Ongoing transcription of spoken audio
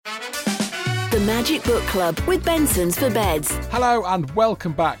Magic Book Club with Benson's for Beds. Hello and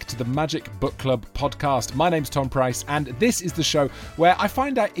welcome back to the Magic Book Club podcast. My name's Tom Price and this is the show where I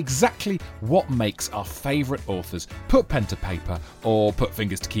find out exactly what makes our favourite authors put pen to paper or put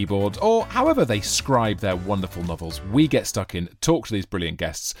fingers to keyboards or however they scribe their wonderful novels. We get stuck in, talk to these brilliant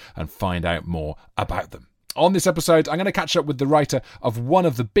guests and find out more about them. On this episode, I'm going to catch up with the writer of one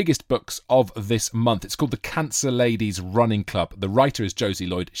of the biggest books of this month. It's called The Cancer Ladies Running Club. The writer is Josie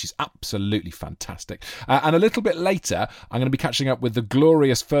Lloyd. She's absolutely fantastic. And a little bit later, I'm going to be catching up with the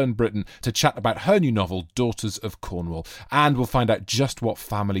glorious Fern Britton to chat about her new novel, Daughters of Cornwall. And we'll find out just what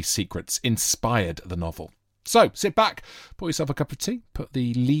family secrets inspired the novel. So, sit back, pour yourself a cup of tea, put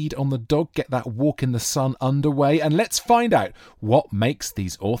the lead on the dog, get that walk in the sun underway, and let's find out what makes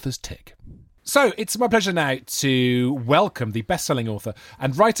these authors tick. So, it's my pleasure now to welcome the best-selling author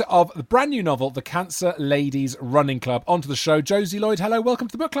and writer of the brand new novel, The Cancer Ladies Running Club, onto the show. Josie Lloyd, hello, welcome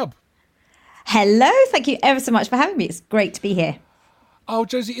to the book club. Hello, thank you ever so much for having me. It's great to be here. Oh,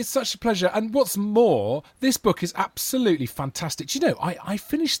 Josie, it's such a pleasure. And what's more, this book is absolutely fantastic. Do you know, I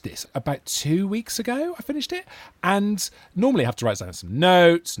finished this about 2 weeks ago. I finished it. And normally I have to write down some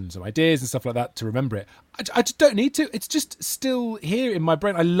notes and some ideas and stuff like that to remember it. I just don't need to. It's just still here in my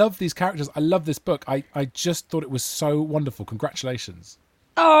brain. I love these characters. I love this book. I just thought it was so wonderful. Congratulations.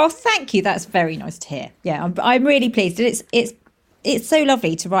 Oh, thank you. That's very nice to hear. Yeah, I'm really pleased. It's so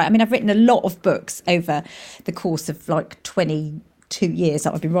lovely to write. I mean, I've written a lot of books over the course of like 22 years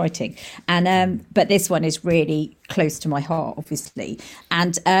that I've been writing, and but this one is really close to my heart, obviously,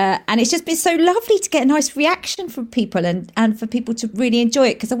 and it's just been so lovely to get a nice reaction from people and for people to really enjoy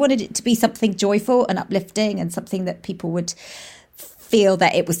it, because I wanted it to be something joyful and uplifting and something that people would feel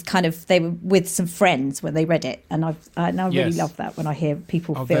that it was kind of they were with some friends when they read it, and I really love that when I hear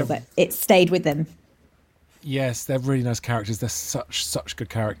people feel that it stayed with them. Yes, they're really nice characters. They're such good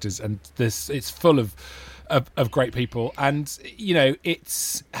characters, and it's full of great people. And you know,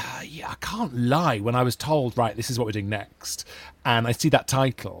 it's I can't lie, when I was told, right, this is what we're doing next, and I see that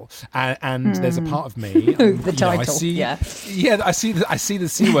title, and there's a part of me the title, I see the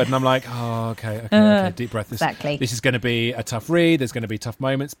C word, and I'm like, oh, okay, deep breath. Exactly. This is going to be a tough read. There's going to be tough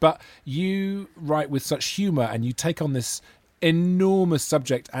moments, but you write with such humour, and you take on this enormous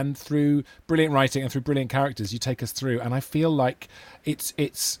subject, and through brilliant writing and through brilliant characters you take us through, and I feel like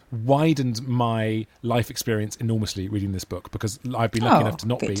it's widened my life experience enormously reading this book, because I've been lucky enough to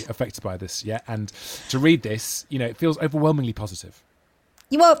not be affected by this yet, and to read this, you know, it feels overwhelmingly positive.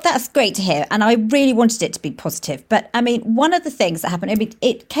 Well, that's great to hear, and I really wanted it to be positive. But I mean, one of the things that happened, I mean,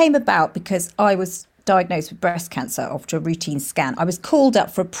 it came about because I was diagnosed with breast cancer after a routine scan. I was called up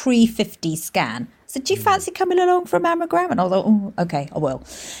for a pre-50 scan. So do you fancy coming along for a mammogram? And I thought, oh, okay, I will.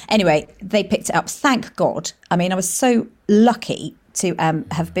 Anyway, they picked it up. Thank God. I mean, I was so lucky to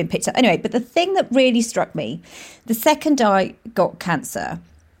have been picked up. Anyway, but the thing that really struck me, the second I got cancer,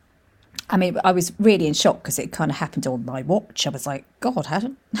 I mean, I was really in shock because it kind of happened on my watch. I was like, God, how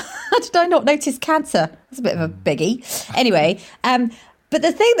did I not notice cancer? That's a bit of a biggie. Anyway, but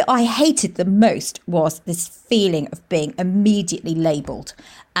the thing that I hated the most was this feeling of being immediately labelled.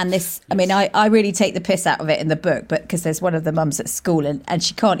 And this, I mean, I really take the piss out of it in the book, but because there's one of the mums at school and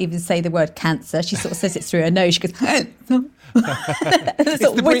she can't even say the word cancer. She sort of says it through her nose. She goes, it's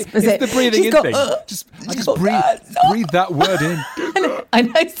the breathing in thing. Just breathe that word in. I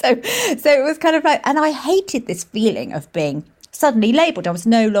know. So it was kind of like, and I hated this feeling of being suddenly labelled. I was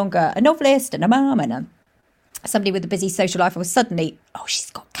no longer a novelist and a mum and somebody with a busy social life. I was suddenly, oh,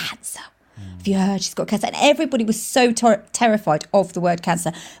 she's got cancer. Have you heard she's got cancer? And everybody was so terrified of the word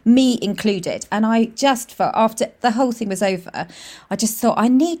cancer, me included. And I just felt, after the whole thing was over, I just thought, I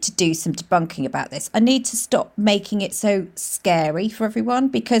need to do some debunking about this. I need to stop making it so scary for everyone,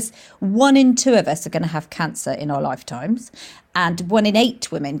 because 1 in 2 of us are going to have cancer in our lifetimes, and 1 in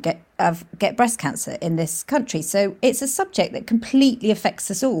 8 women get breast cancer in this country. So it's a subject that completely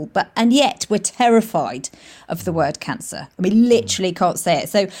affects us all. And yet we're terrified of the word cancer. I mean, literally can't say it.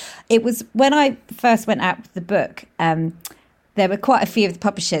 So it was when I first went out with the book, there were quite a few of the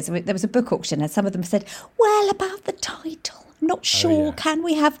publishers. There was a book auction, and some of them said, well, about the title, I'm not sure. Can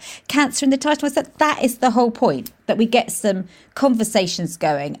we have cancer in the title? I said, that is the whole point, that we get some conversations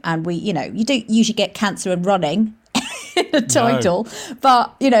going, and you don't usually get cancer and running in a title,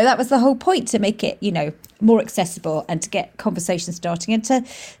 but that was the whole point, to make it more accessible and to get conversations starting, and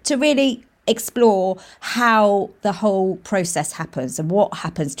to really explore how the whole process happens and what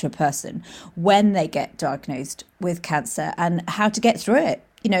happens to a person when they get diagnosed with cancer, and how to get through it,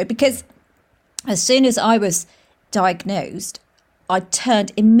 because as soon as I was diagnosed, I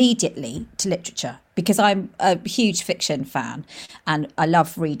turned immediately to literature. because I'm a huge fiction fan and I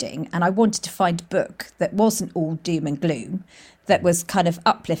love reading, and I wanted to find a book that wasn't all doom and gloom, that was kind of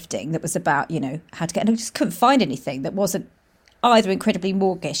uplifting, that was about, how to get, and I just couldn't find anything that wasn't either incredibly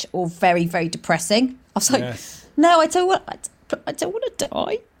mawkish or very, very depressing. I was like, no, I don't want to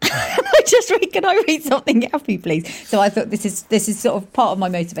die. Can I read something happy, please? So I thought this is sort of part of my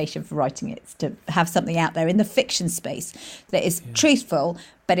motivation for writing it, is to have something out there in the fiction space that is truthful,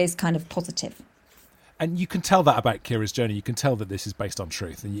 but is kind of positive. And you can tell that about Kira's journey. You can tell that this is based on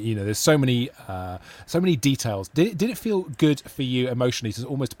truth. And, there's so many details. Did it feel good for you emotionally to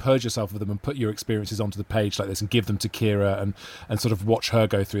almost purge yourself of them and put your experiences onto the page like this and give them to Kira and sort of watch her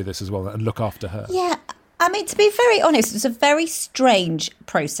go through this as well and look after her? Yeah. I mean, to be very honest, it was a very strange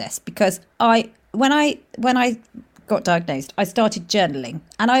process, because when I got diagnosed, I started journaling,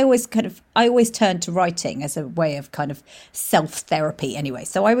 and I always turned to writing as a way of kind of self-therapy anyway.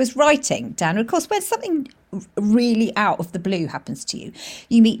 So I was writing down, and of course, when something really out of the blue happens to you,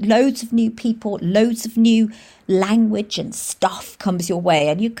 you meet loads of new people, loads of new language and stuff comes your way,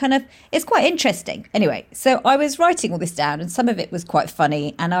 and it's quite interesting. Anyway, so I was writing all this down, and some of it was quite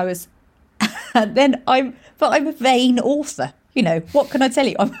funny, and I'm a vain author. What can I tell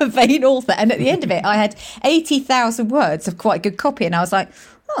you? I'm a vain author. And at the end of it, I had 80,000 words of quite good copy. And I was like,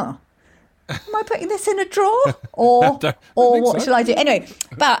 am I putting this in a drawer? Or what shall I do?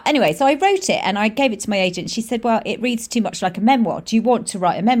 Anyway, so I wrote it and I gave it to my agent. She said, well, it reads too much like a memoir. Do you want to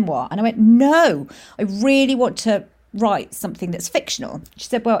write a memoir? And I went, no, I really want to write something that's fictional. She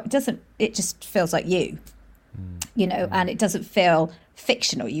said, well, it just feels like you, and it doesn't feel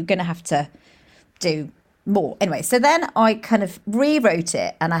fictional. You're going to have to do more. Anyway, so then I kind of rewrote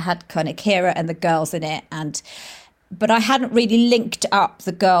it, and I had kind of Kira and the girls in it, but I hadn't really linked up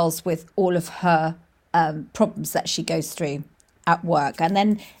the girls with all of her problems that she goes through at work,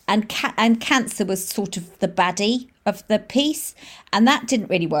 and cancer was sort of the baddie of the piece, and that didn't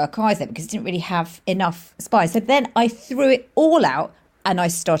really work either because it didn't really have enough spice. So then I threw it all out and I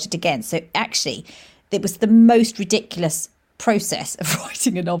started again. So actually, it was the most ridiculous process of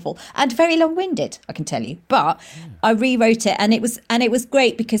writing a novel, and very long-winded, I can tell you, but I rewrote it, and it was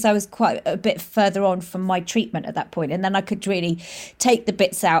great because I was quite a bit further on from my treatment at that point, and then I could really take the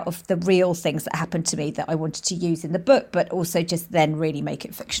bits out of the real things that happened to me that I wanted to use in the book, but also just then really make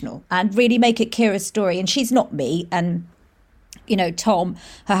it fictional and really make it Kira's story. And she's not me, and Tom,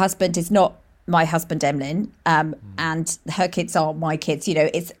 her husband, is not my husband Emlyn, and her kids are my kids.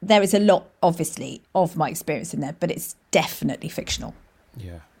 There is a lot, obviously, of my experience in there, but it's definitely fictional.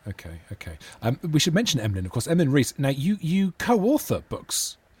 Yeah. Okay. We should mention Emlyn, of course. Emlyn Rees. Now, you co-author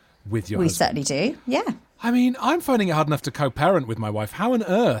books with your husband. We certainly do. Yeah. I mean, I'm finding it hard enough to co-parent with my wife. How on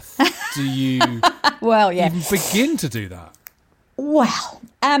earth do you even begin to do that? Well,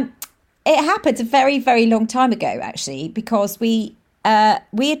 it happened a very, very long time ago, actually, because we had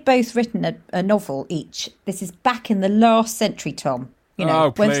both written a novel each. This is back in the last century, Tom.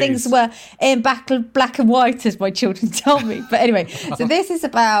 When things were in black and white, as my children tell me. But anyway, so this is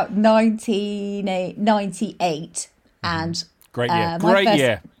about 1998. And great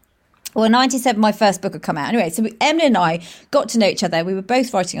year. Well, 97, my first book had come out. Anyway, so Emily and I got to know each other. We were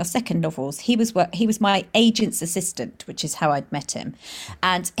both writing our second novels. He was my agent's assistant, which is how I'd met him.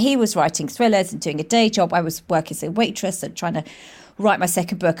 And he was writing thrillers and doing a day job. I was working as a waitress and trying to write my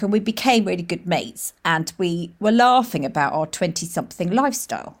second book. And we became really good mates. And we were laughing about our 20-something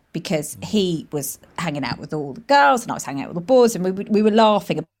lifestyle because he was hanging out with all the girls and I was hanging out with the boys. And we were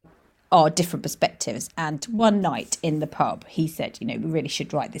laughing about our different perspectives. And one night in the pub, he said, we really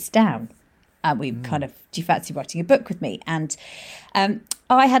should write this down. And we kind of, do you fancy writing a book with me? And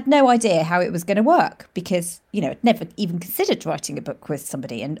I had no idea how it was going to work because, I'd never even considered writing a book with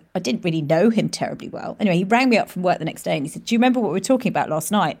somebody and I didn't really know him terribly well. Anyway, he rang me up from work the next day and he said, do you remember what we were talking about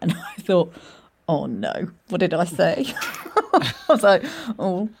last night? And I thought, oh no, what did I say? I was like,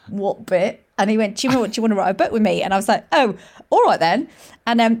 oh, what bit? And he went, do you want to write a book with me? And I was like, oh, all right then.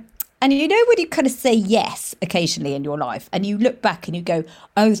 And when you kind of say yes occasionally in your life and you look back and you go,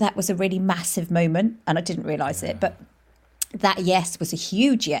 oh, that was a really massive moment and I didn't realise it. But that yes was a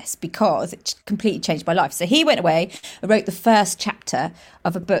huge yes because it completely changed my life. So he went away and wrote the first chapter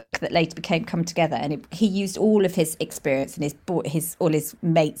of a book that later became Come Together. And he used all of his experience and all his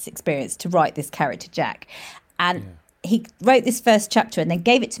mates' experience to write this character, Jack. And he wrote this first chapter and then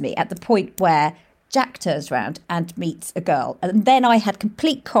gave it to me at the point where Jack turns around and meets a girl. And then I had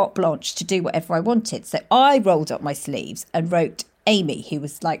complete carte blanche to do whatever I wanted. So I rolled up my sleeves and wrote Amy, who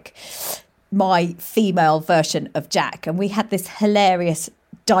was like my female version of Jack. And we had this hilarious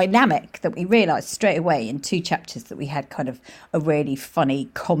dynamic that we realised straight away in 2 chapters that we had kind of a really funny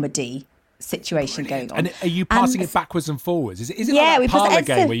comedy situation going on. And are you passing it backwards and forwards? Is it yeah, like that parlour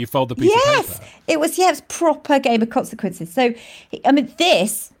game where you fold the piece of paper? It was proper Game of Consequences. So, I mean,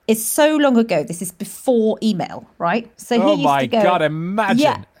 this is so long ago. This is before email, right? So he used to go, God,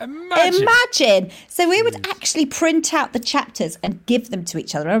 imagine. So we would actually print out the chapters and give them to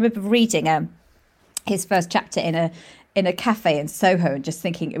each other. I remember reading his first chapter in a cafe in Soho and just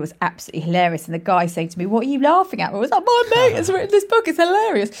thinking it was absolutely hilarious. And the guy saying to me, "What are you laughing at?" I was like, "My mate has written this book. It's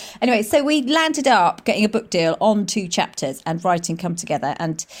hilarious." Anyway, so we landed up getting a book deal on 2 chapters and writing come together.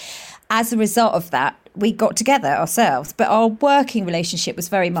 And as a result of that, we got together ourselves. But our working relationship was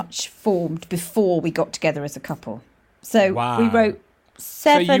very much formed before we got together as a couple. So we wrote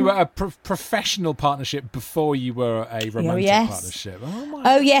 7... So you were a professional partnership before you were a romantic partnership.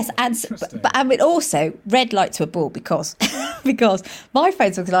 Yes, and we also red light to a ball because my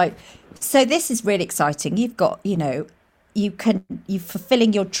friends were like, "So this is really exciting. You've got, you're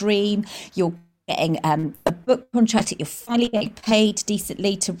fulfilling your dream. You're getting a book contract. You're finally getting paid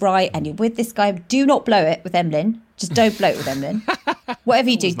decently to write, and you're with this guy. Do not blow it with Emlyn. Just don't blow it with Emlyn. Whatever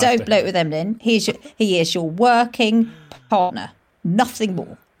you do, don't blow it with Emlyn. He is your working partner." Nothing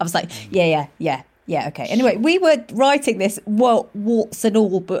more. I was like, yeah, okay. Anyway, we were writing this warts and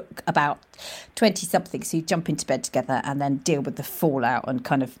all book about 20-somethings who jump into bed together and then deal with the fallout and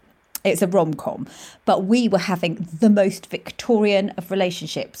kind of, it's a rom-com. But we were having the most Victorian of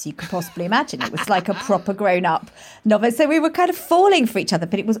relationships you could possibly imagine. It was like a proper grown-up novel. So we were kind of falling for each other,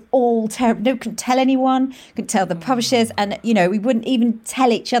 but it was all terrible. No, couldn't tell anyone, couldn't tell the publishers. And, we wouldn't even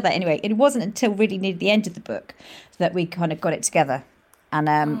tell each other. Anyway, it wasn't until really near the end of the book that we kind of got it together. And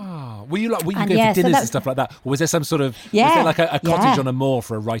were you going for dinners and stuff like that, or was there some sort of was there like a cottage on a moor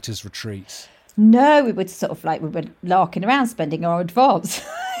for a writer's retreat? No, we would sort of we were larking around, spending our advance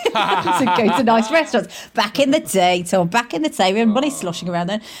to go to nice restaurants. Back in the day, Tom, we had money sloshing around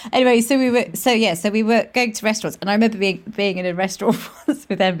then. Anyway, so we were going to restaurants, and I remember being in a restaurant once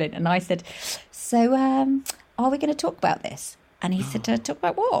with Emlyn, and I said, "So, are we going to talk about this?" And he said, "Talk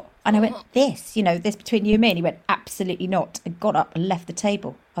about what?" And I went, "This, this between you and me." And he went, "Absolutely not," and got up and left the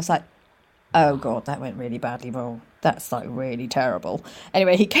table. I was like, "Oh God, that went really badly wrong. That's really terrible."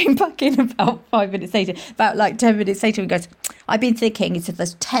 Anyway, he came back in about 5 minutes later, about 10 minutes later, and goes, "I've been thinking," he said,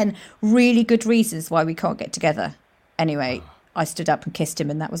 "there's 10 really good reasons why we can't get together." Anyway, I stood up and kissed him,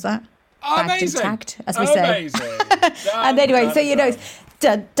 and that was that. Amazing. Bagged and tagged, as we say. And anyway, so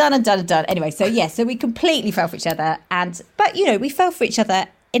done. Anyway, so we completely fell for each other, but we fell for each other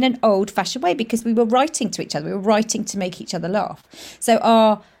in an old-fashioned way because we were writing to each other. We were writing to make each other laugh. So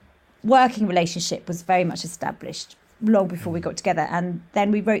our working relationship was very much established long before we got together, and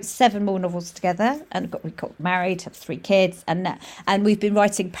then we wrote 7 more novels together, and we got married, had 3 kids, and we've been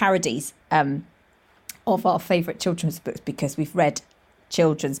writing parodies of our favourite children's books because we've read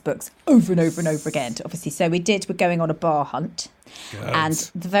children's books over and over and over again, obviously. So we're going on a bar hunt. Good. And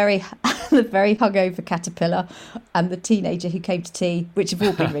the very hungover caterpillar and the teenager who came to tea, which have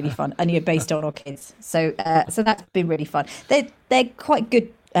all been really fun, and you're based on our kids. So that's been really fun. They're quite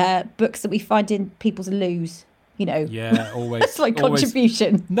good books that we find in people's loos. Yeah, always. It's like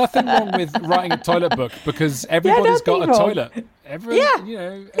contribution. Nothing wrong with writing a toilet book because everybody's got a toilet.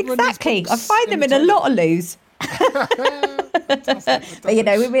 Everyone, exactly. I find them in a lot of loos. But we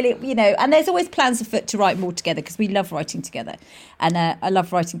really, and there's always plans afoot to write more together because we love writing together, and I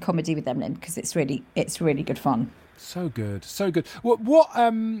love writing comedy with Emlyn because it's really good fun. So good. What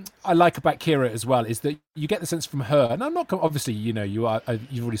I like about Kira as well is that you get the sense from her, and I'm not obviously you've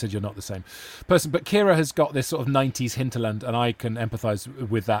already said you're not the same person, but Kira has got this sort of 90s hinterland, and I can empathise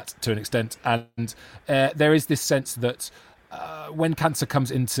with that to an extent. And there is this sense that when cancer comes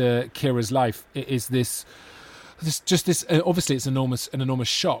into Kira's life, it is this obviously it's an enormous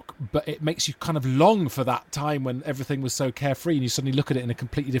shock, but it makes you kind of long for that time when everything was so carefree, and you suddenly look at it in a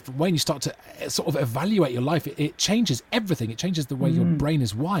completely different way, and you start to sort of evaluate your life. It changes everything. It changes the way your brain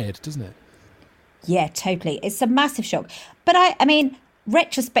is wired, doesn't it? Yeah, totally. It's a massive shock. But I mean,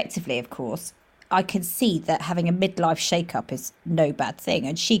 retrospectively, of course, I can see that having a midlife shake-up is no bad thing,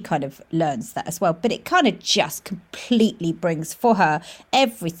 and she kind of learns that as well. But it kind of just completely brings, for her,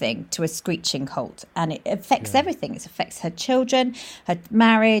 everything to a screeching halt, and it affects everything. It affects her children, her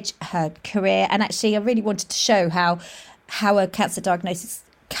marriage, her career, and actually I really wanted to show how a cancer diagnosis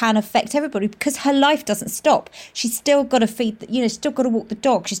can affect everybody because her life doesn't stop. She's still got to feed, still got to walk the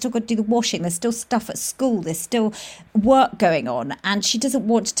dog. She's still got to do the washing. There's still stuff at school. There's still work going on. And she doesn't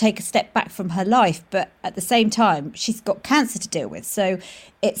want to take a step back from her life. But at the same time, she's got cancer to deal with. So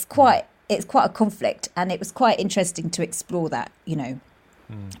it's quite a conflict. And it was quite interesting to explore that,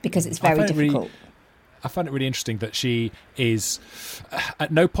 because it's very difficult. I find it really interesting that she is,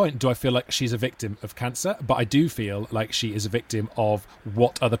 at no point do I feel like she's a victim of cancer, but I do feel like she is a victim of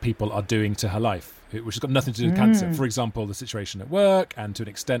what other people are doing to her life, which has got nothing to do with cancer. For example, the situation at work, and to an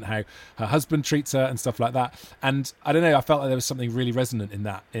extent how her husband treats her and stuff like that. And I don't know, I felt like there was something really resonant in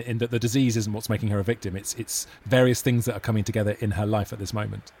that the disease isn't what's making her a victim. It's various things that are coming together in her life at this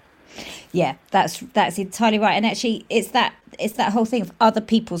moment. Yeah, that's entirely right. And actually, it's that whole thing of other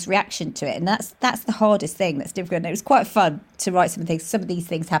people's reaction to it, and that's the hardest thing. That's difficult. And it was quite fun to write some things. Some of these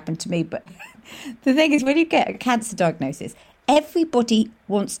things happen to me, but the thing is, when you get a cancer diagnosis, everybody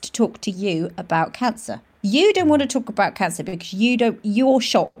wants to talk to you about cancer. You don't want to talk about cancer because you're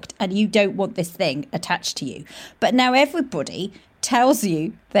shocked and you don't want this thing attached to you. But now everybody tells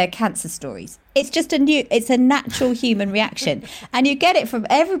you their cancer stories. It's a natural human reaction. And you get it from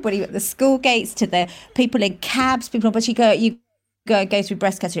everybody at the school gates to the people in cabs, but you go through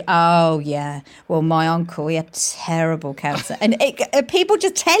breast cancer. Oh yeah, well my uncle, he had terrible cancer, and people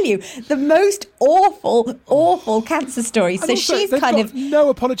just tell you the most awful cancer stories. So also, she's kind of no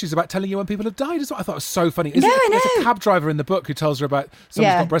apologies about telling you when people have died as well. I thought it was so funny. There's a cab driver in the book who tells her about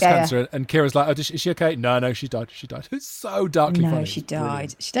someone's got breast cancer, and Kira's like, "Oh, is she okay?" No, she died. It's so darkly funny. No, she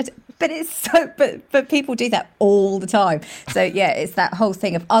died. She died. But it's so. But people do that all the time. So yeah, it's that whole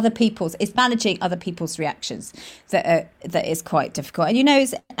thing of it's managing other people's reactions that is quite difficult.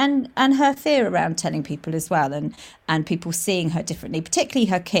 And and her fear around telling people as well, and people seeing her differently, particularly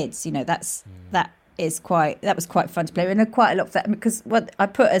her kids. That was quite fun to play, and quite a lot of that, because I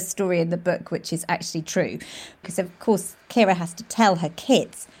put a story in the book which is actually true, because of course Kira has to tell her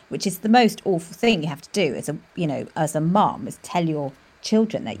kids, which is the most awful thing you have to do as a mum, is tell your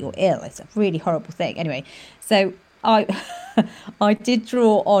children that you're ill. It's a really horrible thing. Anyway, so I did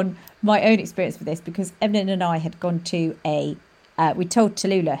draw on my own experience with this, because Evelyn and I had gone to we told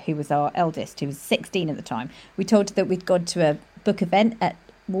Tallulah, who was our eldest, who was 16 at the time, we told her that we'd gone to a book event at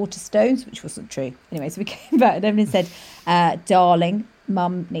Waterstones, which wasn't true. Anyway, so we came back and Evelyn said, darling,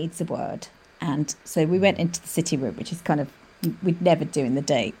 Mum needs a word. And so we went into the city room, which is kind of, we'd never do in the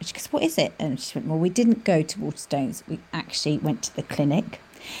day. She goes, what is it? And she went, well, we didn't go to Waterstones. We actually went to the clinic,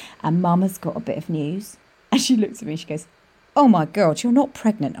 and Mum has got a bit of news. And she looks at me and she goes, oh my God, you're not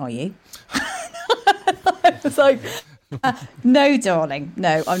pregnant, are you? I was like, no, darling,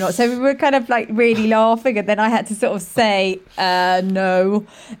 no, I'm not. So we were kind of like really laughing, and then I had to sort of say, no,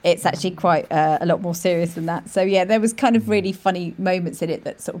 it's actually quite a lot more serious than that. So yeah, there was kind of really funny moments in it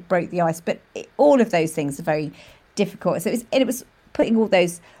that sort of broke the ice, but all of those things are very difficult. So it was putting all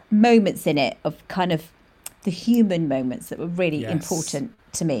those moments in it of kind of the human moments that were really important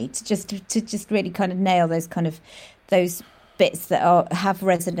to me, to just really kind of nail those bits that have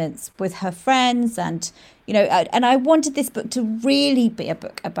resonance with her friends. And and I wanted this book to really be a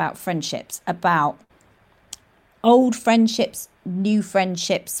book about friendships, about old friendships, new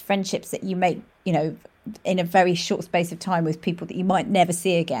friendships that you make in a very short space of time with people that you might never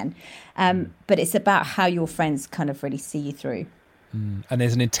see again, but it's about how your friends kind of really see you through. And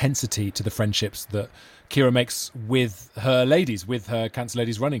there's an intensity to the friendships that Kira makes with her ladies, with her Cancer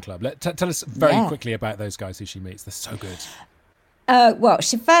Ladies Running Club. Tell us very quickly about those guys who she meets. They're so good. Well,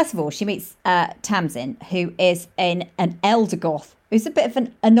 first of all, she meets Tamsin, who is an elder goth, who's a bit of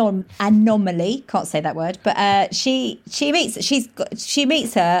an anomaly. Can't say that word, but she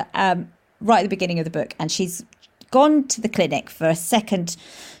meets her right at the beginning of the book, and she's gone to the clinic for a second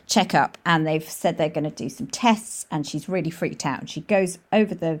checkup, and they've said they're going to do some tests, and she's really freaked out. And she goes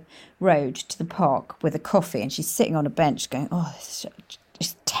over the road to the park with a coffee, and she's sitting on a bench going, oh, this is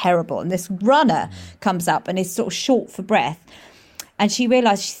just terrible. And this runner comes up and is sort of short for breath. And she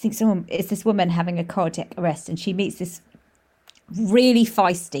realises, she thinks, oh, it's this woman having a cardiac arrest. And she meets this really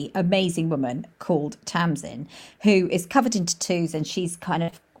feisty, amazing woman called Tamsin, who is covered in tattoos, and she's kind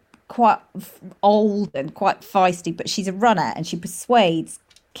of quite old and quite feisty, but she's a runner, and she persuades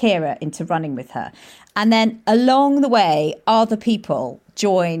Kira into running with her. And then along the way, other people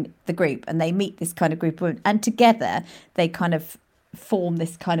join the group, and they meet this kind of group of women, and together they kind of form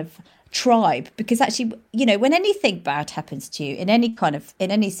this kind of tribe. Because actually, when anything bad happens to you in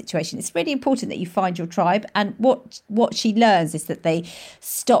any situation, it's really important that you find your tribe. And what she learns is that they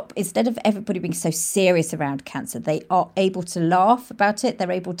stop, instead of everybody being so serious around cancer, they are able to laugh about it.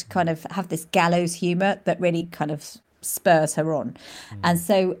 They're able to kind of have this gallows humor that really kind of spurs her on. And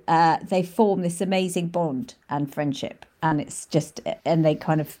so they form this amazing bond and friendship, and it's just, and they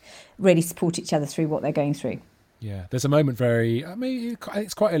kind of really support each other through what they're going through. Yeah, there's a moment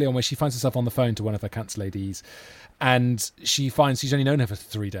it's quite early on where she finds herself on the phone to one of her cancer ladies, and she finds she's only known her for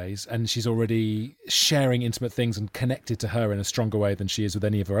 3 days, and she's already sharing intimate things and connected to her in a stronger way than she is with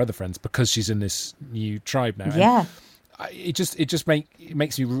any of her other friends because she's in this new tribe now. Yeah. And it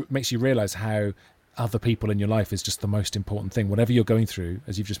makes you realise how other people in your life is just the most important thing. Whatever you're going through,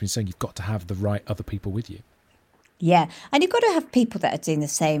 as you've just been saying, you've got to have the right other people with you. Yeah. And you've got to have people that are doing the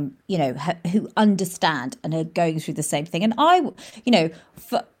same, who understand and are going through the same thing. And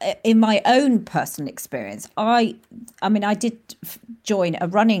in my own personal experience, I did join a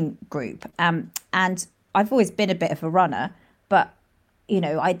running group, and I've always been a bit of a runner, but,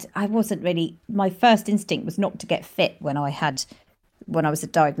 I wasn't really, my first instinct was not to get fit when I was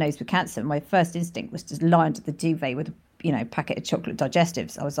diagnosed with cancer. My first instinct was to lie under the duvet with a packet of chocolate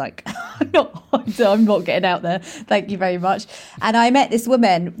digestives. I was like, I'm not getting out there. Thank you very much. And I met this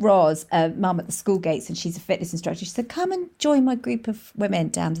woman, Roz, mum at the school gates, and she's a fitness instructor. She said, come and join my group of women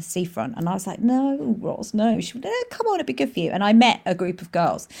down the seafront. And I was like, no, Roz, no. She went, no, come on, it'd be good for you. And I met a group of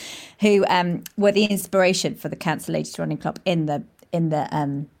girls who were the inspiration for the Cancer Ladies Running Club in the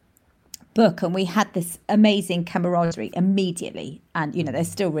book, and we had this amazing camaraderie immediately, and they're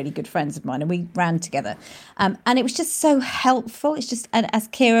still really good friends of mine, and we ran together, and it was just so helpful. It's just, and as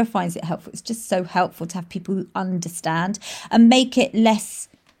Kira finds it helpful, it's just so helpful to have people who understand and make it less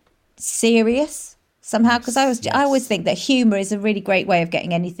serious somehow, because I always think that humour is a really great way of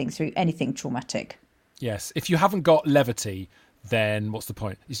getting anything through anything traumatic. Yes, if you haven't got levity, then what's the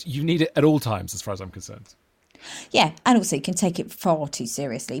point? You need it at all times, as far as I'm concerned. Yeah, and also you can take it far too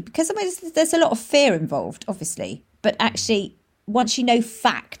seriously because there's a lot of fear involved, obviously. But actually, once you know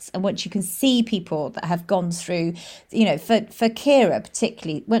facts and once you can see people that have gone through, for Kira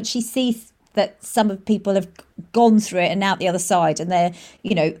particularly, once she sees that some of people have gone through it and out the other side, and they're,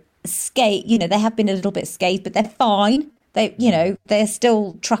 they have been a little bit scathed, but they're fine. They're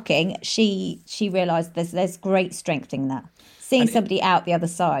still trucking. She realised there's great strength in that. Seeing somebody out the other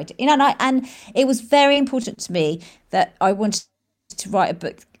side, and it was very important to me that I wanted to write a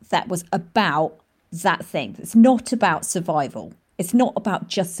book that was about that thing. It's not about survival. It's not about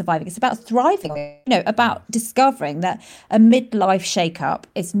just surviving. It's about thriving, about discovering that a midlife shake-up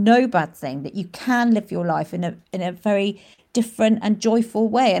is no bad thing, that you can live your life in a very different and joyful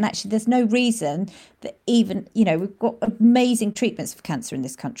way. And actually, there's no reason that even, we've got amazing treatments for cancer in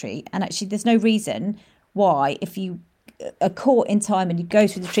this country. And actually, there's no reason why, if you are caught in time and you go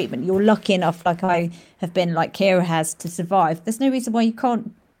through the treatment, you're lucky enough, like I have been, like Kira has, to survive. There's no reason why you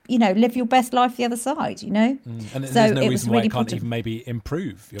can't, live your best life the other side, And there's no reason why it can't even maybe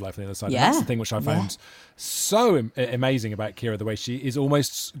improve your life on the other side. Yeah. And that's the thing which I found so amazing about Kira, the way she is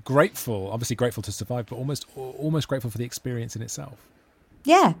almost grateful, obviously grateful to survive, but almost grateful for the experience in itself.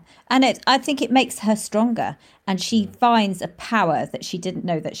 Yeah, and I think it makes her stronger, and she finds a power that she didn't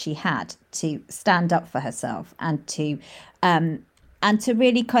know that she had to stand up for herself and to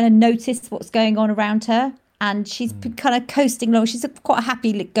really kind of notice what's going on around her. And she's been kind of coasting along. She's quite a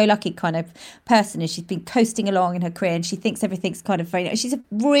happy-go-lucky kind of person, and she's been coasting along in her career, and she thinks everything's kind of very... She's a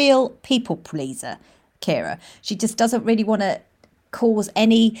real people pleaser, Kira. She just doesn't really want to cause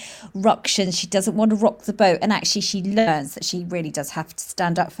any ructions. She doesn't want to rock the boat, and actually she learns that she really does have to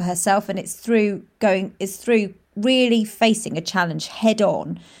stand up for herself, and it's through really facing a challenge head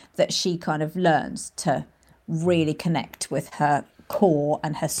on that she kind of learns to really connect with her core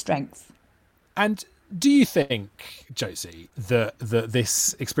and her strength. And do you think, Josie, that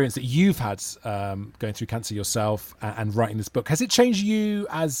this experience that you've had going through cancer yourself and writing this book, has it changed you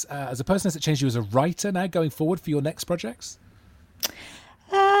as a person? Has it changed you as a writer now going forward for your next projects?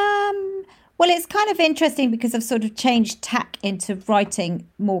 Well, it's kind of interesting because I've sort of changed tack into writing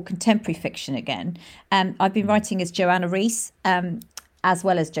more contemporary fiction again. I've been writing as Joanna Rees, as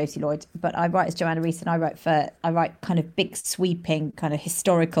well as Josie Lloyd, but I write as Joanna Rees, and I write kind of big sweeping kind of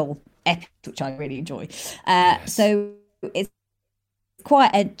historical epics, which I really enjoy. So it's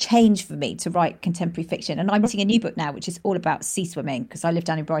quite a change for me to write contemporary fiction, and I'm writing a new book now which is all about sea swimming, because I live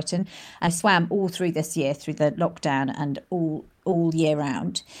down in Brighton. I swam all through this year, through the lockdown, and all year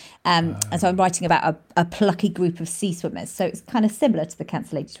round, and so I'm writing about a plucky group of sea swimmers. So it's kind of similar to the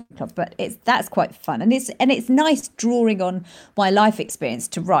Cancer Ladies Club, but that's quite fun, and it's nice drawing on my life experience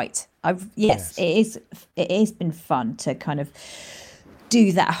to write. It has been fun to kind of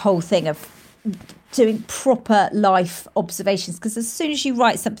do that whole thing of doing proper life observations, because as soon as you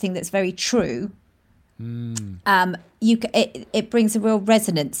write something that's very true, it brings a real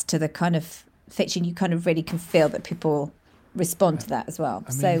resonance to the kind of fiction. You kind of really can feel that people respond to that as well.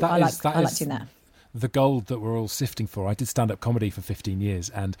 I like doing that. the gold that we're all sifting for. I did stand-up comedy for 15 years,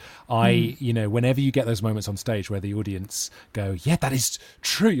 and I, whenever you get those moments on stage where the audience go, yeah, that is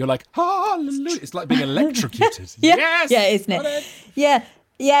true, you're like, hallelujah. It's like being electrocuted. Yeah. Yes! Yeah, isn't it? Yeah.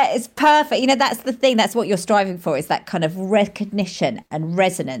 Yeah, it's perfect. That's the thing. That's what you're striving for, is that kind of recognition and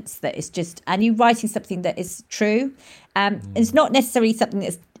resonance that is just, and you writing something that is true. It's not necessarily something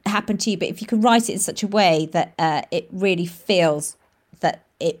that's happened to you, but if you can write it in such a way that it really feels that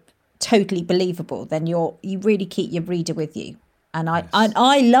it totally believable, then you really keep your reader with you. And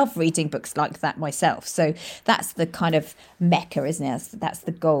I love reading books like that myself. So that's the kind of mecca, isn't it? That's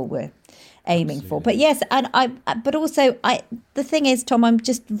the goal we're aiming for. But yes, but also the thing is, Tom, I'm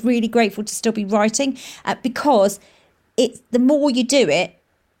just really grateful to still be writing, because it's the more you do it,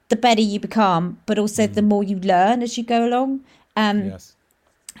 the better you become, but also the more you learn as you go along. Yes.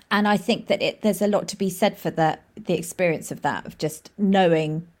 And I think that there's a lot to be said for the experience of that, of just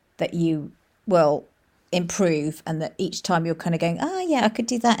knowing that you will improve, and that each time you're kind of going, I could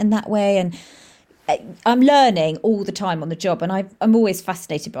do that in that way. And I'm learning all the time on the job, and I'm always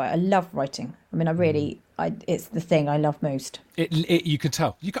fascinated by it. I love writing. I mean, it's the thing I love most. You can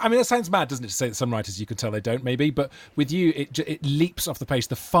tell. I mean, that sounds mad, doesn't it, to say that some writers you can tell they don't, maybe, but with you, it leaps off the page.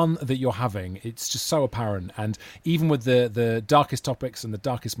 The fun that you're having, it's just so apparent. And even with the darkest topics and the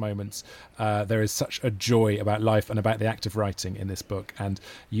darkest moments, there is such a joy about life and about the act of writing in this book. And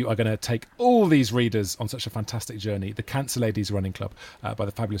you are going to take all these readers on such a fantastic journey. The Cancer Ladies Running Club by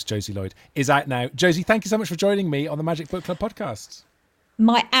the fabulous Josie Lloyd is out now. Josie, thank you so much for joining me on the Magic Book Club podcast.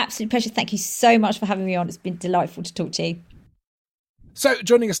 My absolute pleasure. Thank you so much for having me on. It's been delightful to talk to you. So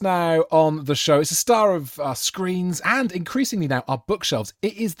joining us now on the show is a star of our screens and increasingly now our bookshelves.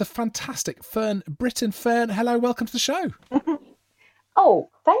 It is the fantastic Fern Britton. Fern, hello, welcome to the show. Oh,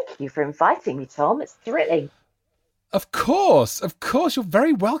 thank you for inviting me, Tom. It's thrilling. Of course, you're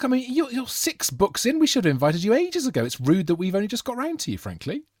very welcome. I mean, you're 6 books in. We should have invited you ages ago. It's rude that we've only just got round to you,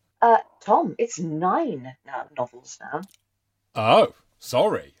 frankly. Tom, it's 9 novels now. Oh,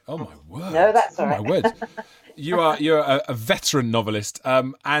 sorry. Oh, my word. No, that's all right. Oh, my word. You're a veteran novelist,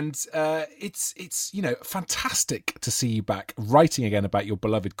 and it's fantastic to see you back writing again about your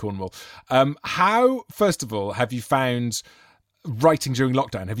beloved Cornwall. How, first of all, have you found writing during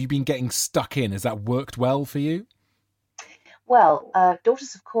lockdown? Have you been getting stuck in? Has that worked well for you? Well,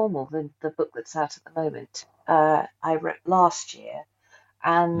 Daughters of Cornwall, the book that's out at the moment, I wrote last year.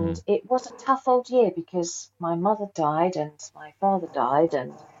 And it was a tough old year because my mother died and my father died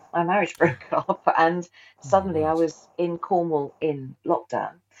and my marriage broke up. And suddenly I was in Cornwall in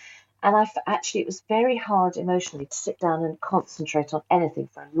lockdown. And it was very hard emotionally to sit down and concentrate on anything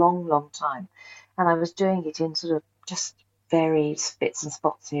for a long, long time. And I was doing it in sort of just very spits and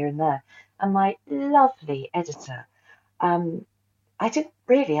spots here and there. And my lovely editor, I didn't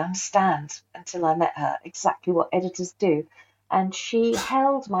really understand until I met her exactly what editors do. And she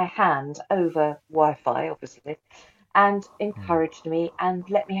held my hand over Wi-Fi, obviously, and encouraged me and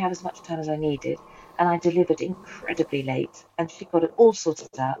let me have as much time as I needed. And I delivered incredibly late, and she got it all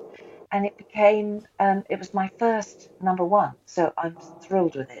sorted out. And it was my first #1, so I'm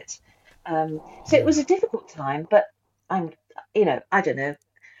thrilled with it. So it was a difficult time, but I don't know.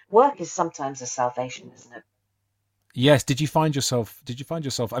 Work is sometimes a salvation, isn't it? Yes. Did you find yourself,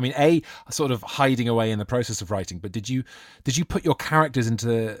 I mean, sort of hiding away in the process of writing, but did you put your characters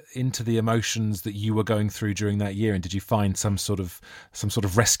into the emotions that you were going through during that year? And did you find some sort of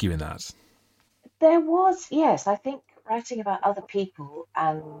rescue in that? There was, yes. I think writing about other people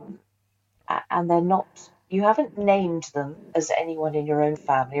and they're not, you haven't named them as anyone in your own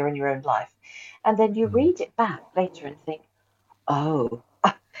family or in your own life. And then you read it back later and think, oh,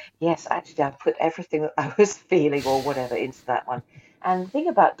 yes, actually, I put everything that I was feeling or whatever into that one. And the thing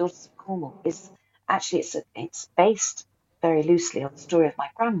about Daughters of Cornwall is actually it's based very loosely on the story of my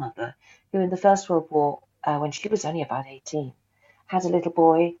grandmother, who in the First World War, when she was only about 18, had a little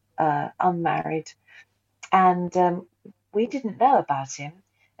boy, unmarried, and we didn't know about him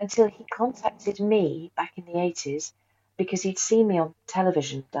until he contacted me back in the 80s because he'd seen me on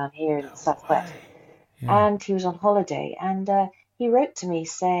television down here in the Southwest. Yeah. And he was on holiday, and he wrote to me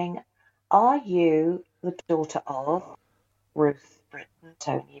saying, "Are you the daughter of Ruth Britton,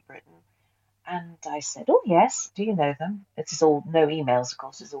 Tony Britton?" And I said, "Oh, yes. Do you know them?" It is all, no emails, of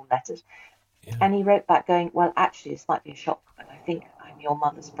course, it's all letters. Yeah. And he wrote back going, "Well, actually, this might be a shock, but I think I'm your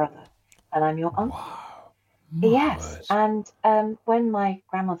mother's brother, and I'm your uncle." Wow. Yes. And when my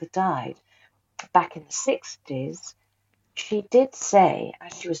grandmother died back in the 60s, she did say,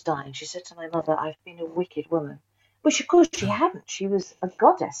 as she was dying, she said to my mother, "I've been a wicked woman." Which, of course, she hadn't. She was a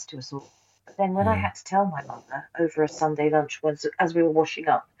goddess to us all. then when I had to tell my mother over a Sunday lunch once, as we were washing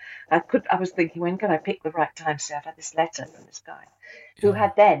up, I was thinking, when can I pick the right time to say I've had this letter from this guy, who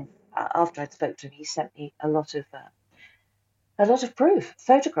had then, after I'd spoke to him, he sent me a lot of proof,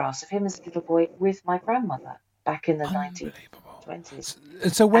 photographs of him as a little boy with my grandmother back in the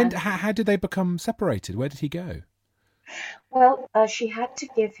 1920s. So how did they become separated? Where did he go? Well, she had to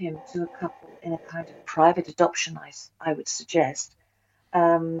give him to a couple in a kind of private adoption, I would suggest,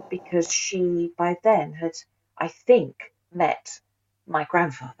 because she, by then, had, I think, met my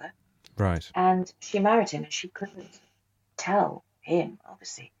grandfather. Right. And she married him, and she couldn't tell him,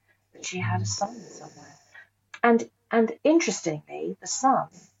 obviously, that she had a son somewhere. And interestingly, the son,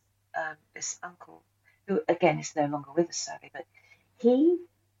 this uncle, who again is no longer with us, sadly, but he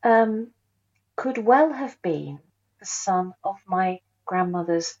could well have been the son of my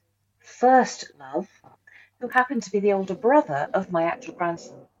grandmother's first love, who happened to be the older brother of my actual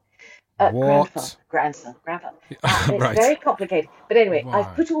grandson. Grandfather. And it's very complicated. But anyway,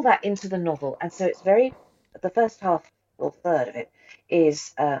 I've put all that into the novel. And so it's the first half or third of it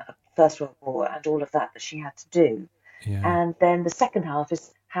is First World War and all of that she had to do. Yeah. And then the second half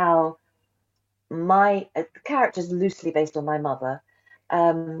is how the character's loosely based on my mother,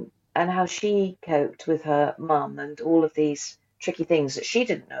 and how she coped with her mum and all of these tricky things that she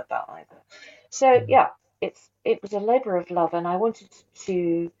didn't know about either. So yeah, it was a labour of love, and I wanted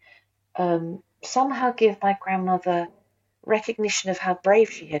to somehow give my grandmother recognition of how brave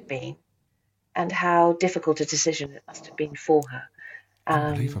she had been and how difficult a decision it must have been for her.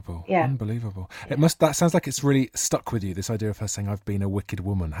 Unbelievable. Yeah. Unbelievable. That sounds like it's really stuck with you, this idea of her saying, I've been a wicked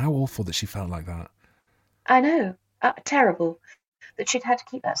woman. How awful that she felt like that. I know. Terrible that she'd had to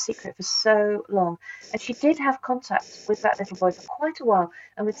keep that secret for so long. And she did have contact with that little boy for quite a while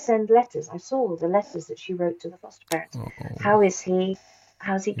and would send letters. I saw the letters that she wrote to the foster parents. How is he?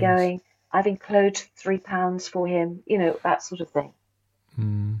 How's he going? I've enclosed £3 for him. That sort of thing.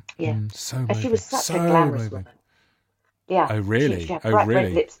 So and she was such a glamorous woman. Yeah. Oh, really? She had bright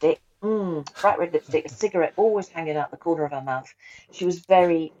red lipstick, a cigarette always hanging out the corner of her mouth. She was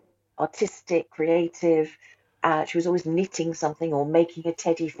very artistic, creative. She was always knitting something or making a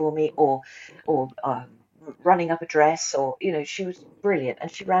teddy for me or running up a dress she was brilliant.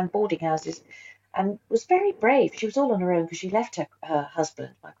 And she ran boarding houses and was very brave. She was all on her own because she left her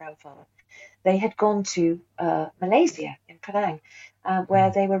husband, my grandfather. They had gone to Malaysia, in Penang,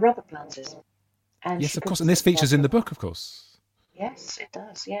 where they were rubber planters. And yes, of course. And this features in the book, of course. Yes, it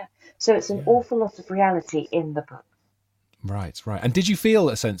does, yeah. So it's an awful lot of reality in the book. Right. And did you feel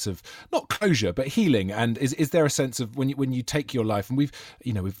a sense of, not closure, but healing? And is there a sense of when you take your life, and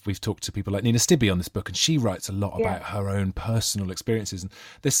we've talked to people like Nina Stibbe on this book, and she writes a lot about her own personal experiences, and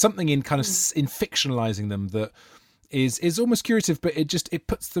there's something in kind of in fictionalizing them that is almost curative, but it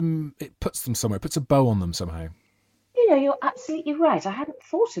puts them somewhere, it puts a bow on them somehow. You're absolutely right. I hadn't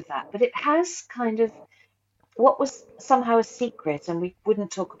thought of that, but it has kind of what was somehow a secret, and we wouldn't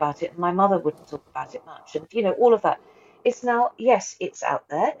talk about it, and my mother wouldn't talk about it much, and all of that. It's now, yes, it's out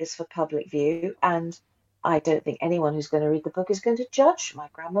there, it's for public view, and I don't think anyone who's going to read the book is going to judge my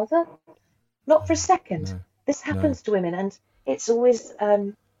grandmother. Not for a second. No, this happens to women, and it's always,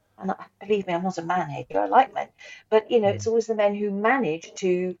 and believe me, I'm not a man hater, I like men, but, it's always the men who manage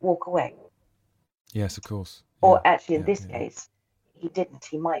to walk away. Yes, of course. Or actually, in this case, he didn't.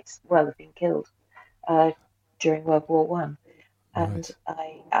 He might well have been killed during World War One. And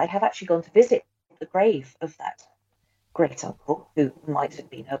I have actually gone to visit the grave of that great uncle, who might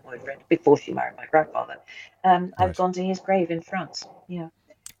have been her boyfriend before she married my grandfather. I've gone to his grave in France.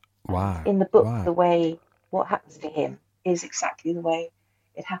 Wow. In the book, what happens to him is exactly the way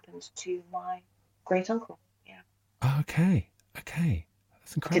it happened to my great uncle. Yeah. Okay.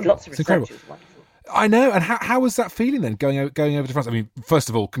 That's incredible. I did lots of research. It was wonderful. I know. And how was that feeling then, going over to France? I mean, first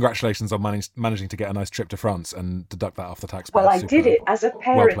of all, congratulations on managing to get a nice trip to France and deduct that off the tax bill. Well, I did it as a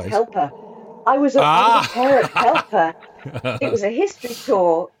parent helper. I was a parent helper. It was a history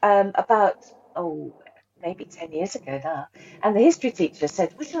tour about, maybe 10 years ago now. And the history teacher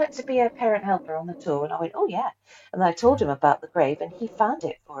said, would you like to be a parent helper on the tour? And I went, oh, yeah. And I told him about the grave, and he found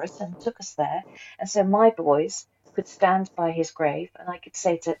it for us and took us there. And so my boys could stand by his grave, and I could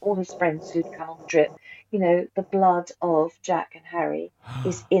say to all his friends who'd come on the trip, the blood of Jack and Harry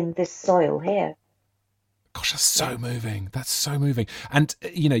is in this soil here. Gosh, that's so moving. That's so moving. And,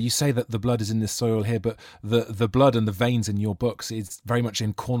 you say that the blood is in this soil here, but the blood and the veins in your books is very much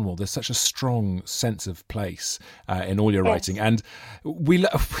in Cornwall. There's such a strong sense of place in all your writing. And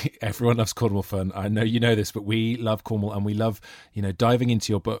everyone loves Cornwall, Fern. I know you know this, but we love Cornwall, and we love, diving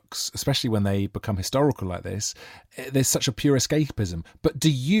into your books, especially when they become historical like this. There's such a pure escapism. But do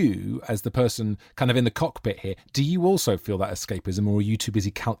you, as the person kind of in the cockpit here, do you also feel that escapism, or are you too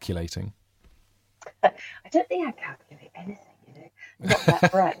busy calculating? I don't think I calculate anything, not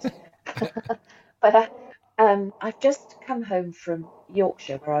that bright. But I've just come home from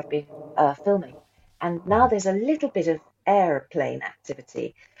Yorkshire, where I've been filming, and now there's a little bit of aeroplane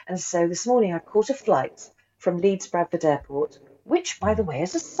activity. And so this morning I caught a flight from Leeds Bradford Airport, which, by the way,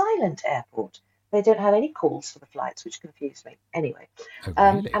 is a silent airport. They don't have any calls for the flights, which confused me. Anyway,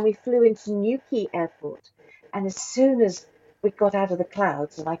 really? And we flew into Newquay Airport, and as soon as we got out of the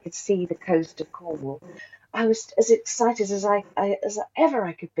clouds and I could see the coast of Cornwall, I was as excited as ever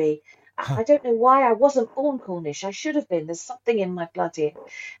I could be. I don't know why I wasn't born Cornish. I should have been. There's something in my blood here.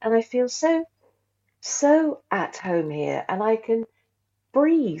 And I feel so at home here, and I can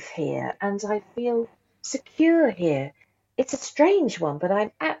breathe here, and I feel secure here. It's a strange one, but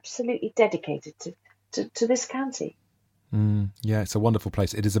I'm absolutely dedicated to this county. Yeah, it's a wonderful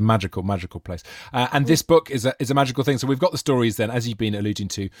place. It is a magical place. And this book is a magical thing. So we've got the stories then, as you've been alluding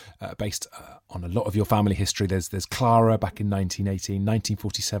to, based on a lot of your family history. There's Clara back in 1918,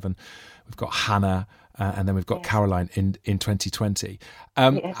 1947. We've got Hannah, and then we've got Caroline in 2020.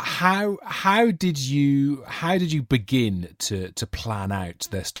 Yes. How did you begin to plan out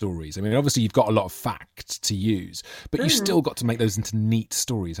their stories? I mean, obviously you've got a lot of facts to use, but you've still got to make those into neat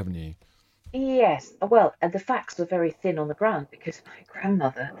stories, haven't you? Yes, well, and the facts were very thin on the ground because my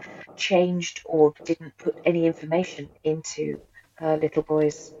grandmother changed or didn't put any information into her little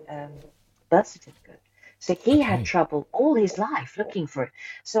boy's birth certificate. So he had trouble all his life looking for it.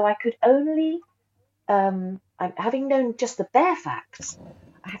 So I could only, having known just the bare facts,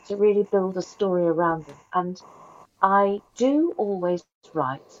 I had to really build a story around them. And I do always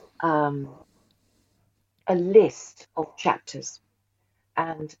write a list of chapters,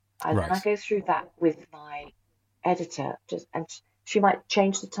 and I go through that with my editor, and she might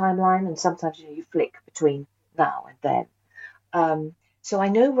change the timeline, and sometimes you flick between now and then. So I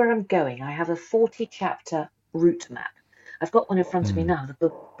know where I'm going. I have a 40-chapter route map. I've got one in front of me now, the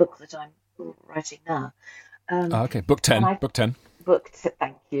book that I'm writing now. Okay, book 10. Book 10.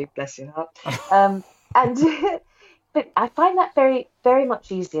 Thank you, bless your heart. But I find that very, very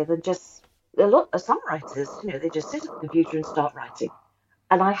much easier than just some writers. They just sit at the computer and start writing.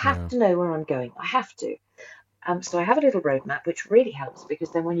 And I have to know where I'm going. I have to. So I have a little roadmap, which really helps, because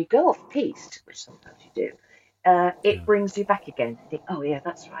then when you go off piste, which sometimes you do, it brings you back again. You think, oh, yeah,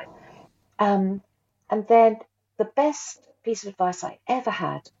 that's right. And then the best piece of advice I ever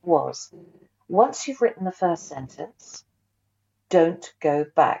had was, once you've written the first sentence, don't go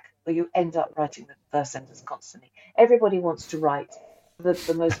back, or you end up writing the first sentence constantly. Everybody wants to write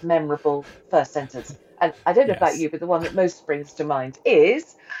the most memorable first sentence. And I don't know about you, but the one that most springs to mind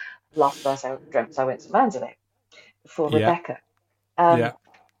is, last night I dreamt I went to Mandalay for Rebecca. But,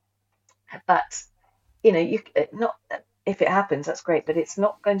 you not, if it happens, that's great, but it's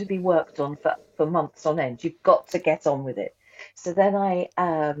not going to be worked on for months on end. You've got to get on with it. So then I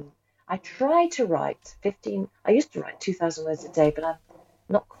try to write 15, I used to write 2,000 words a day, but I'm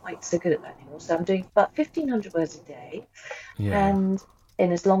not quite so good at that anymore. So I'm doing about 1,500 words a day, and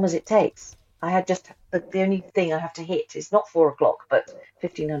in as long as it takes. I had just, the only thing I have to hit is not 4 o'clock, but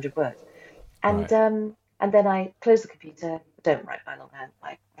 1,500 words. And then I close the computer, don't write by longhand,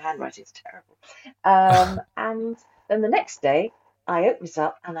 my handwriting is terrible. And then the next day, I open it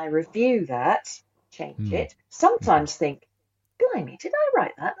up and I review that, change it, sometimes think, blimey, did I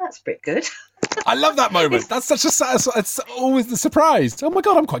write that? That's pretty good. I love that moment. That's such a it's always the surprise. Oh my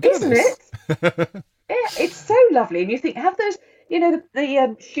God, I'm quite good at this. It? Yeah, it's so lovely. And you think, have those,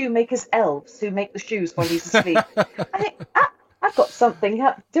 the shoemakers' elves who make the shoes while he's asleep. I think, I've got something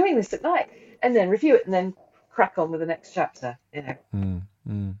doing this at night. And then review it and then crack on with the next chapter, Can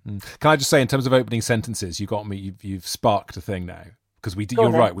I just say, in terms of opening sentences, you got me, you've sparked a thing now. Because you're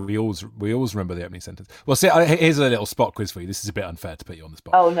right, we always remember the opening sentence. Well, see, here's a little spot quiz for you. This is a bit unfair to put you on the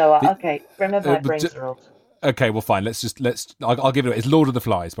spot. Oh, no, okay. Remember, my brains are old. Okay, well, fine. I'll give it away. It's Lord of the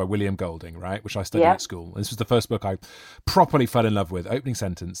Flies by William Golding, right? Which I studied at school. This was the first book I properly fell in love with. Opening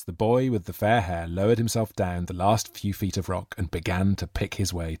sentence: the boy with the fair hair lowered himself down the last few feet of rock and began to pick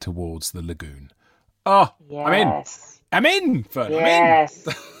his way towards the lagoon. Oh, yes. I'm in. Fern, yes.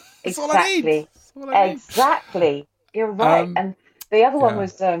 I'm in. That's all I need. That's all I need. Exactly. You're right. And the other one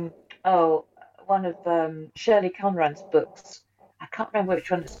was, one of Shirley Conran's books. I can't remember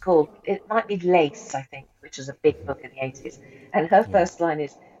which one it's called. It might be Lace, I think, which was a big book in the 80s. And her Yeah. first line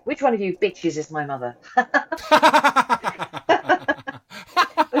is, "Which one of you bitches is my mother?"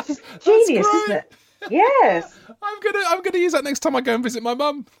 Which is That's genius, isn't great. it? Yes. I'm gonna use that next time I go and visit my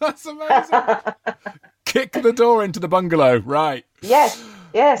mum. That's amazing. Kick the door into the bungalow, right? Yes.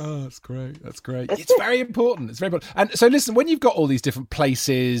 Yes. Oh, that's great. That's great. That's It's it. very important. It's very important. And so, listen, when you've got all these different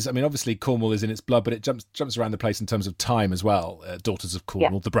places, I mean, obviously Cornwall is in its blood, but it jumps around the place in terms of time as well. Daughters of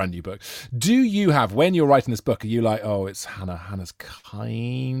Cornwall, the brand new book. Do you have, when you're writing this book, are you like, oh, it's Hannah? Hannah's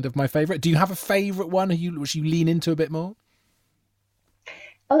kind of my favourite. Do you have a favourite one which you lean into a bit more?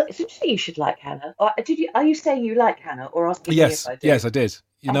 Oh, it's interesting you should like Hannah. Are you saying you like Hannah or asking me if I do? Yes, I did.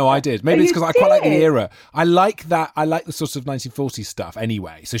 You know, I did. Maybe Oh, it's you because I quite like the did? era. I like that. I like the sort of 1940s stuff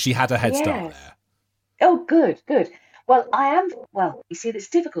anyway. So she had a head start Yes. there. Oh, good, good. Well, you see, it's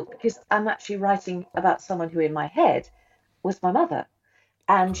difficult because I'm actually writing about someone who in my head was my mother.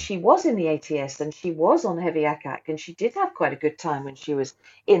 And she was in the ATS and she was on heavy ack and she did have quite a good time when she was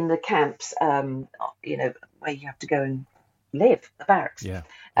in the camps, where you have to go and live, the barracks. Yeah.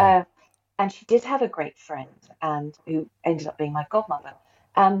 And she did have a great friend and who ended up being my godmother.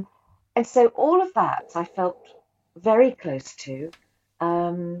 Um, and so all of that I felt very close to.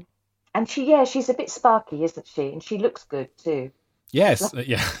 And she's a bit sparky, isn't she? And she looks good too. Yes.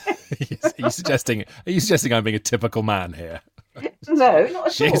 Yeah. Yes. Are you suggesting I'm being a typical man here? No, not at all.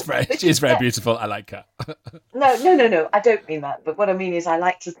 She is very beautiful. I like her. No. I don't mean that. But what I mean is, I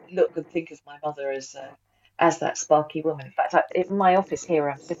like to look and think of my mother as that sparky woman. In fact, in my office here,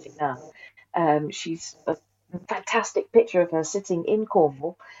 where I'm sitting now, she's a fantastic picture of her sitting in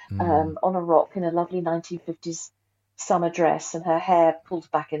Cornwall on a rock in a lovely 1950s summer dress, and her hair pulled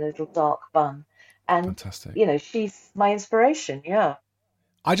back in a little dark bun. And Fantastic. She's my inspiration. Yeah.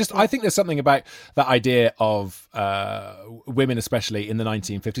 I think there's something about that idea of women, especially in the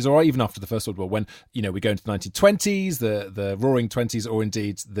 1950s, or even after the First World War, when we go into the 1920s, the Roaring 20s, or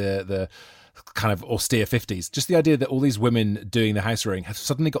indeed the kind of austere 50s. Just the idea that all these women doing the house-rearing have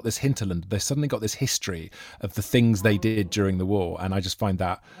suddenly got this hinterland. They've suddenly got this history of the things they did during the war, and I just find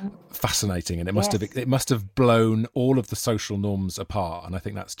that fascinating. And it must have blown all of the social norms apart. And I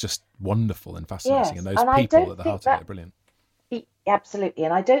think that's just wonderful and fascinating. Yes. And And those I people don't at the think heart of it are brilliant. Absolutely,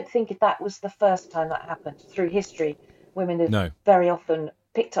 and I don't think that was the first time that happened. Through history, women have very often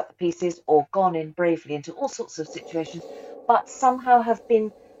picked up the pieces or gone in bravely into all sorts of situations, but somehow have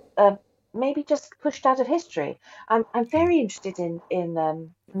been maybe just pushed out of history. I'm very interested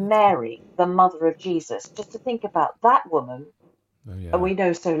in Mary, the mother of Jesus, just to think about that woman. Oh, yeah. And we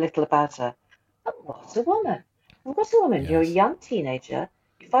know so little about her. But what a woman! What a woman! Yes. You're a young teenager.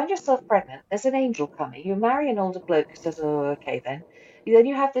 You find yourself pregnant. There's an angel coming. You marry an older bloke who says, "Oh, okay then." Then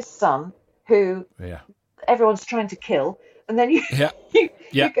you have this son who everyone's trying to kill, and then you go,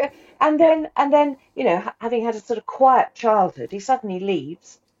 and then having had a sort of quiet childhood, he suddenly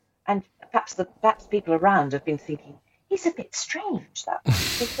leaves, and perhaps people around have been thinking he's a bit strange.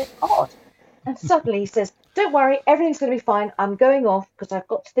 He's a bit odd, and suddenly he says, "Don't worry, everything's going to be fine. I'm going off because I've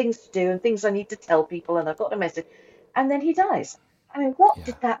got things to do and things I need to tell people, and I've got a message." And then he dies. I mean, what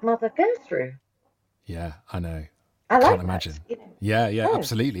did that mother go through? Yeah, I know. I can't like imagine. That, Yeah,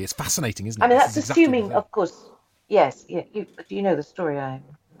 absolutely. It's fascinating, isn't it? I mean, that's exactly assuming, of course. Yes, yeah. You know the story. I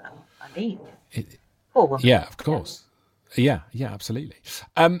mean, poor woman. Yeah, of course. Yeah, absolutely.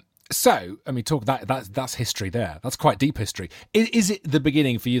 So, I mean, that's history there. That's quite deep history. Is it the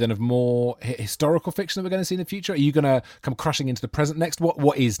beginning for you then of more historical fiction that we're going to see in the future? Are you going to come crashing into the present next?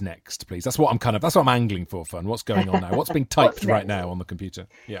 What is next, please? That's what I'm angling for, Fun. What's going on now? What's being typed right now on the computer?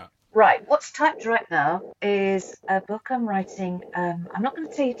 Yeah. Right. What's typed right now is a book I'm writing. I'm not going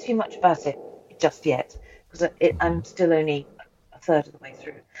to tell you too much about it just yet because I'm still only a third of the way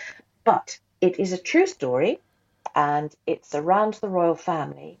through. But it is a true story, and it's around the royal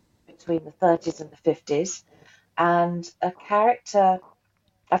family between the 30s and the 50s, and a character.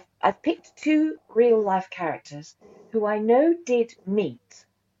 I've picked two real life characters who I know did meet,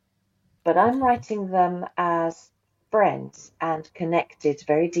 but I'm writing them as friends and connected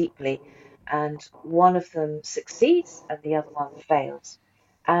very deeply, and one of them succeeds and the other one fails.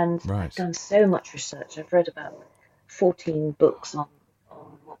 And I've done so much research. I've read about 14 books on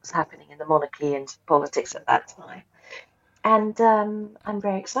what was happening in the monarchy and politics at that time. And I'm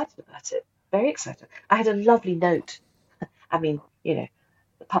very excited about it. Very excited. I had a lovely note. I mean, the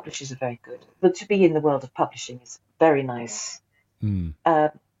publishers are very good. But to be in the world of publishing is very nice.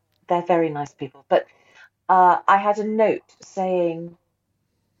 They're very nice people. But I had a note saying,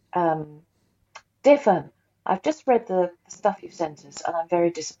 "Dear Fern, I've just read the stuff you've sent us, and I'm very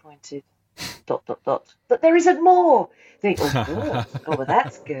disappointed. dot, dot, dot. But there isn't more. Think, oh, God. Oh, well,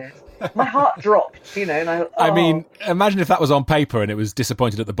 that's good. My heart dropped, and I mean, imagine if that was on paper and it was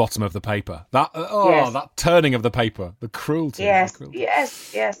disappointed at the bottom of the paper. That turning of the paper, the cruelty. Yes, the cruelty.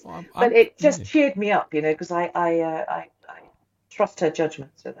 yes. But it just cheered me up, because I trust her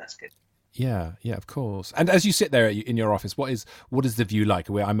judgment, so that's good. Yeah, of course. And as you sit there in your office, what is the view like?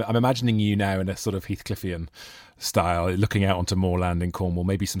 I'm imagining you now in a sort of Heathcliffian style, looking out onto moorland in Cornwall,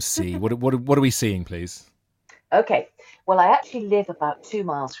 maybe some sea. What are we seeing, please? Okay. Well, I actually live about 2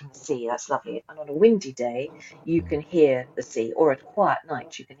 miles from the sea. That's lovely. And on a windy day, you can hear the sea, or at a quiet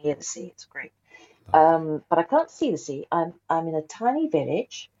night, you can hear the sea. It's great. But I can't see the sea. I'm in a tiny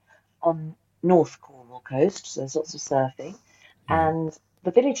village on North Cornwall coast, so there's lots of surfing. And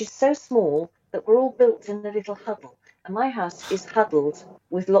the village is so small that we're all built in a little huddle. And my house is huddled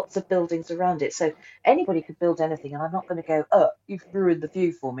with lots of buildings around it. So anybody could build anything. And I'm not going to go, oh, you've ruined the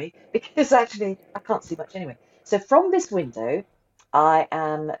view for me, because actually I can't see much anyway. So from this window, I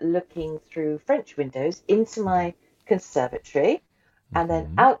am looking through French windows into my conservatory. And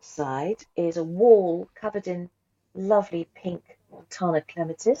then outside is a wall covered in lovely pink Montana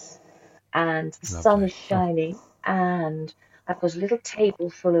clematis. And the sun is shining. And I've got a little table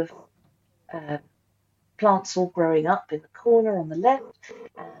full of plants all growing up in the corner on the left.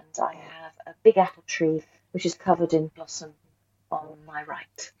 And I have a big apple tree, which is covered in blossom on my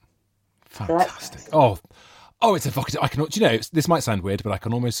right. Fantastic. Oh, it's evocative. This might sound weird, but I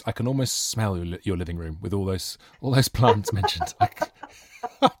can almost smell your living room with all those plants mentioned.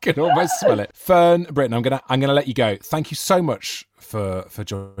 I can almost smell it. Fern Britton, I'm gonna let you go. Thank you so much for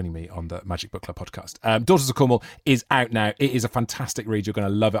joining me on the Magic Book Club podcast. Daughters of Cornwall is out now. It is a fantastic read. You're going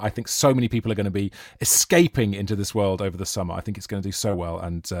to love it. I think so many people are going to be escaping into this world over the summer. I think it's going to do so well.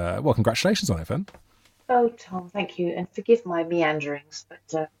 And congratulations on it, Fern. Oh, Tom, thank you, and forgive my meanderings,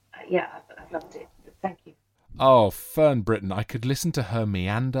 but I've loved it. Thank you. Oh, Fern Britton, I could listen to her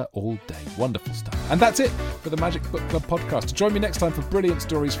meander all day. Wonderful stuff. And that's it for the Magic Book Club podcast. Join me next time for brilliant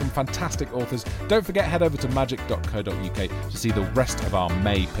stories from fantastic authors. Don't forget, head over to magic.co.uk to see the rest of our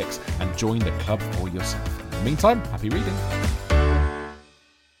May picks and join the club for yourself. In the meantime, happy reading.